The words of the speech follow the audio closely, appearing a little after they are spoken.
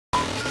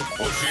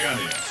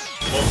Oceania.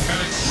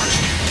 Volcanic ring.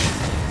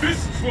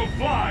 Fists will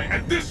fly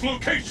at this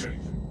location.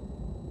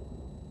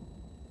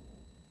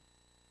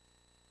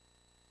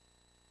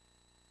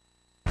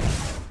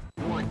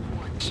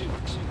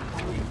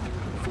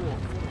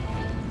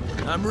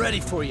 I'm ready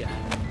for you.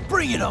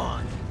 Bring it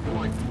on!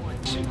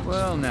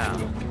 Well now,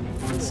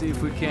 let's see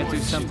if we can't do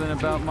something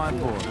about my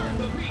board.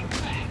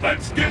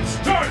 Let's get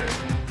started!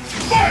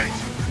 Fight!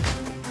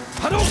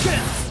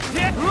 Hadouken!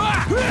 There's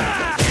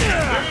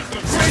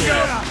the bingo!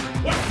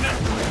 What's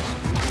next?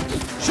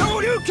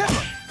 Shoryuken!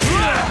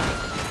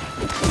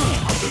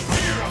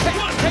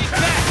 Take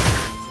that!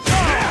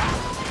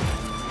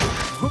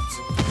 Oops.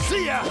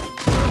 See ya!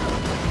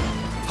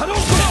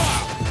 Hadouken!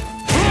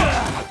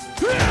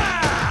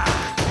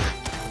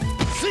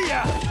 See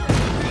ya!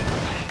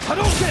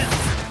 Hadouken!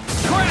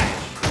 Crash!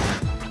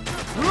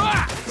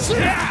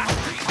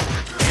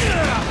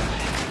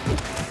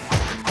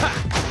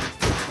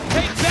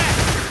 Take that!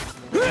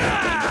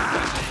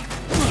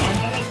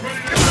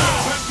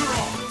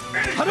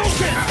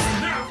 Hadouken!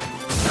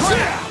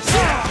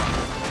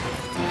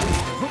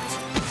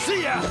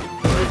 See ya!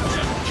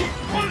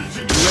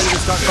 You ready to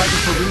start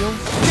fighting for real?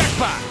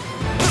 Jackpot!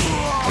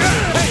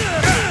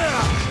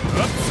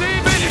 Upsie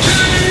bitty!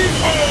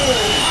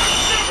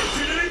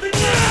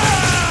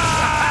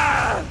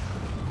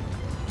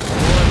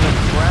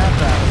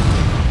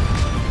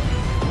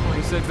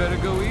 Guess I'd better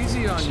go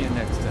easy on you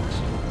next time.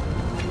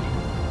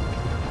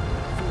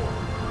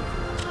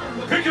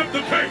 Pick up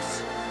the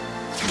pace!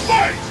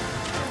 Fight!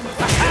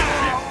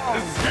 The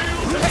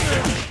scale has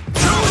shifted.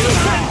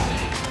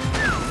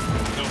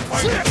 The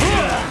fight is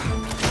on.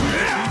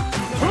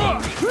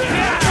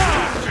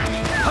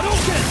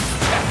 Hadouken!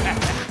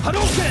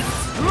 Hadouken!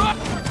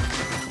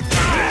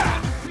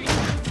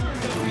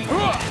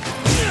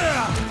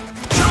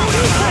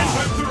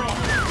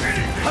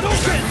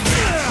 Hadouken!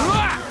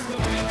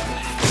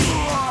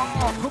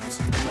 Oops.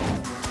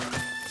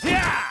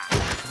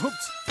 Yeah!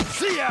 Oops.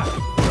 See ya!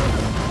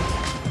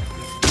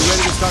 You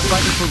ready to start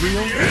fighting for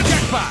real?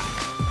 Jackpot!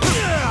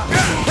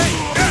 Hey!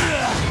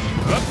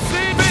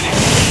 Upsie bitty!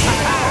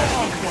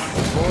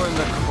 Boring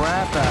the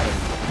crap out